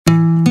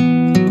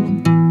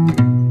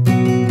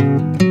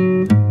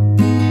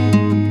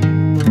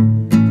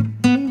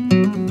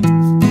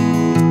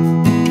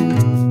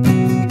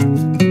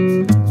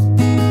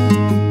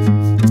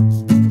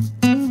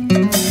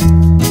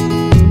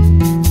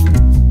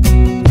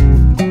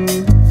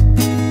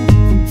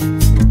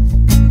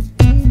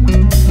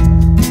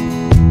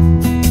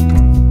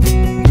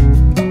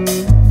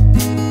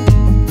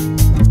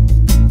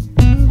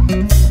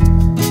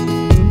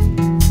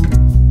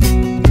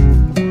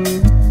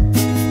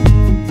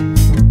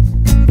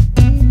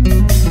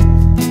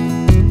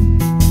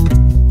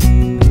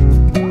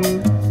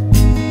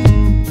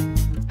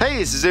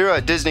this is Zero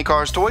at Disney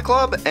Cars Toy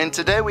Club, and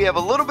today we have a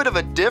little bit of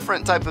a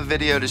different type of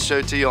video to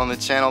show to you on the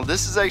channel.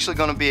 This is actually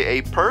going to be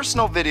a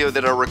personal video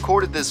that I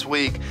recorded this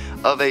week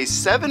of a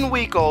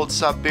 7-week-old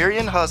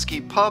Siberian Husky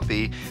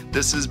puppy.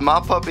 This is my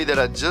puppy that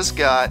I just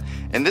got,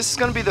 and this is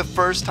going to be the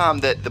first time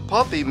that the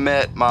puppy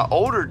met my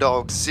older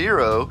dog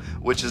Zero,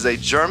 which is a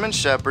German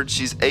Shepherd.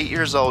 She's 8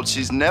 years old.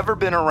 She's never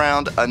been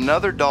around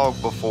another dog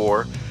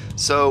before.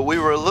 So we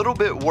were a little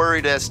bit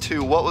worried as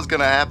to what was going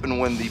to happen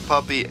when the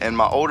puppy and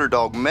my older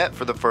dog met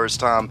for the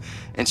first time.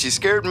 And she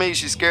scared me,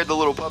 she scared the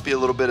little puppy a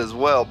little bit as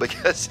well,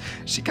 because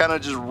she kind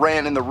of just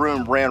ran in the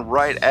room, ran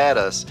right at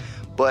us.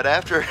 But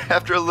after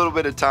a little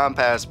bit of time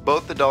passed,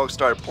 both the dogs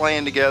started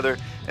playing together.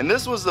 And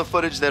this was the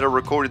footage that I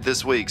recorded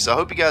this week. So I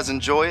hope you guys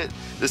enjoy it.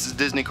 This is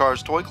Disney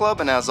Cars Toy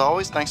Club, and as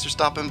always, thanks for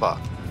stopping by.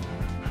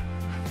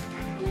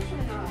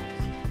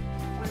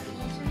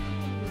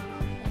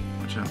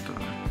 Watch out though.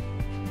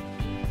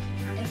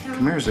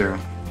 Come here, Zero.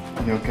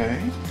 You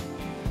okay?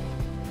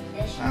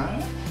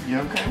 Huh? You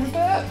okay with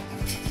that?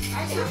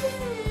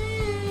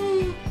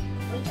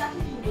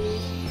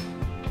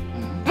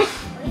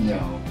 No.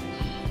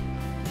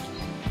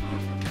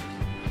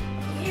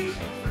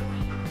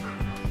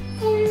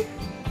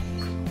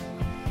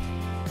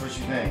 What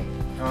you think?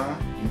 Huh?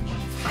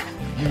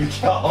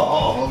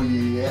 Oh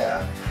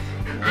yeah.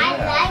 I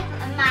like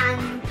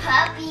my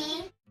puppy.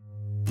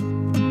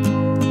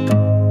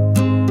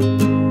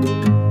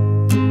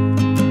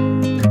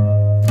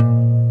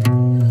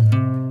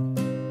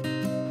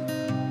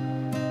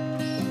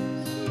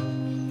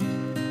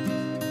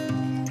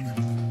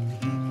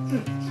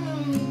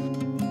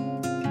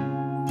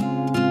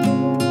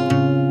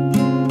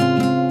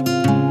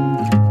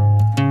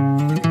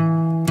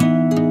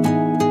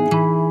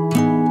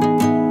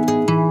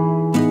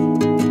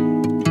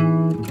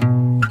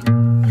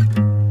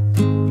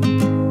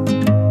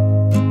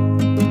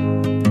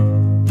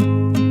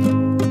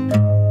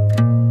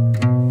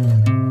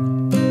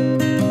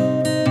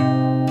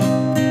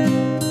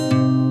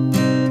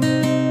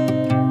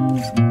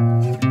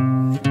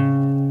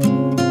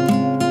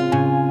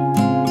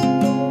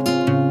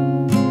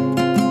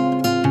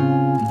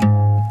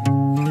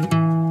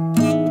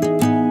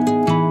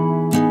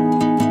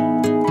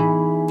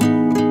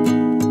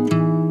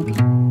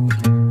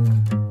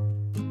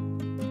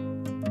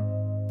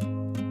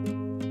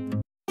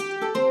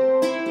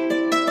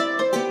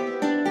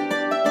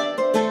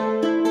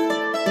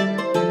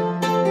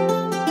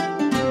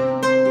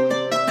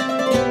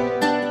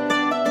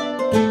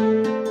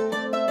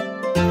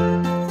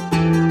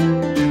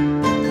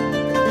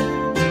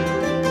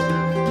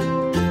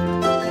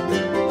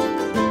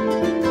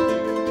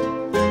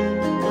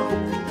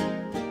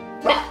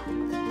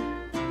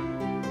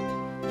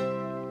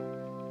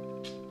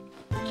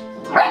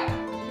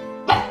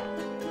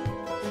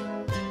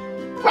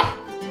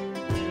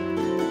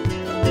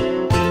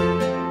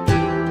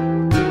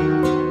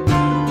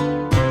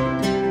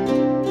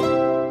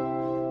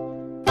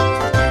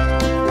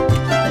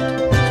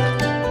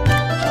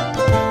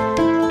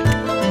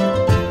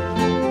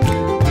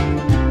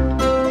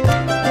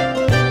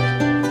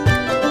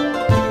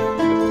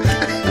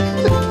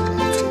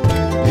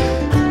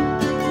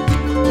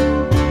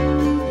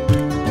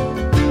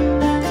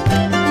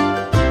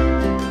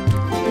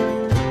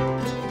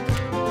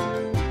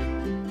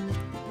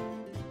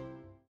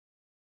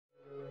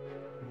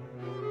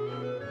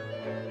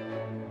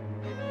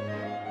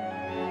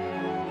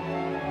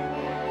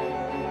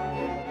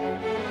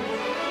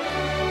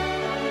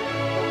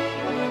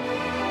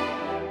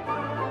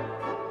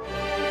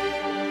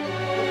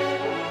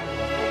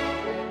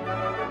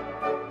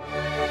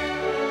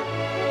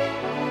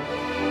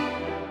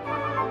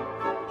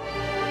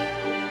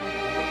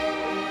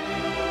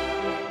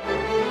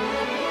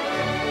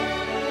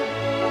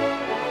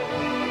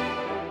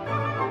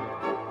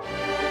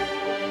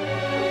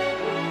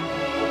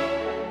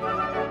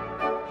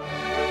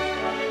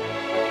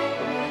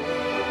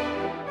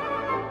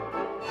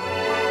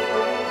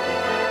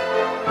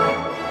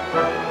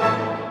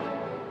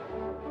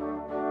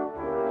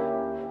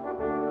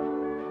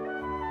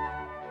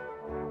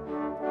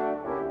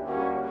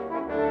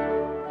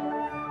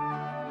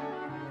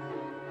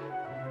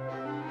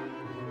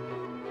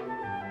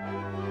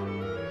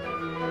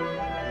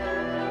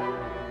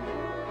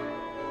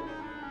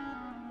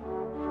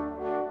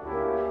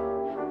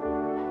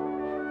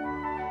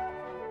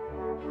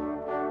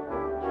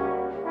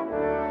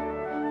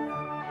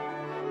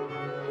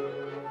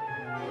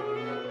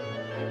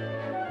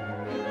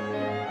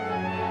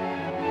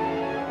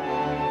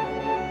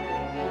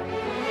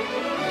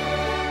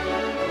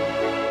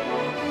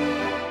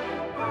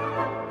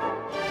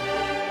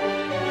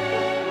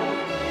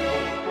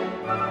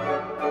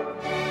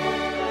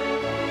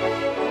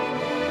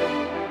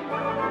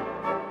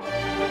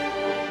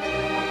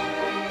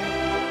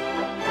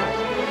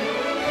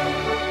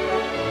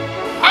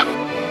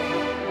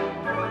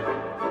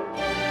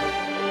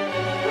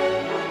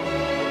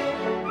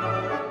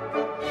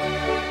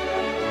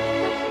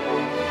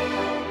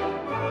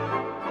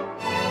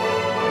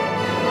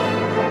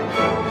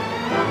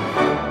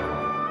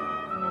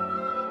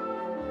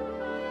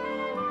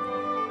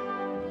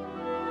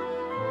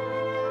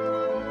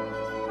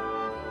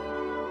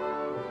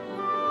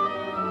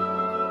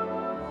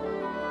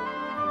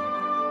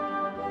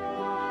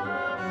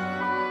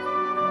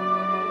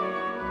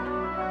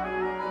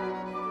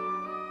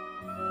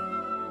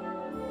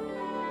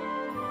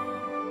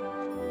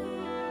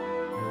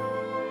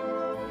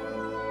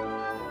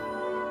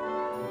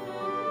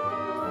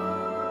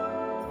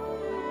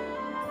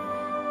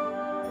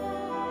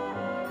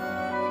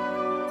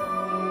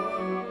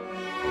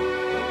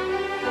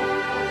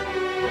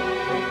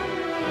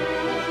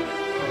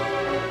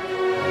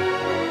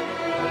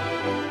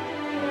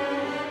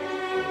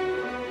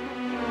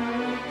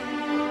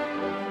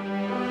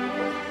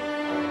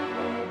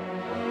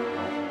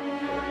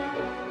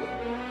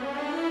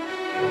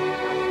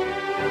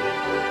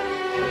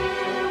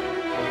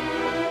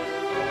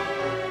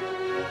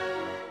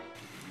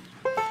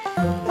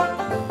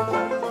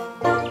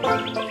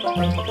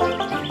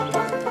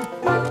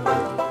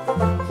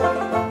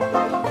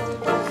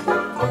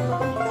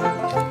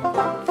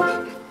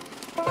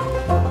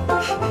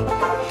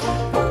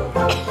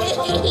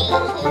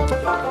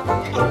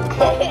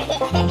 Dog.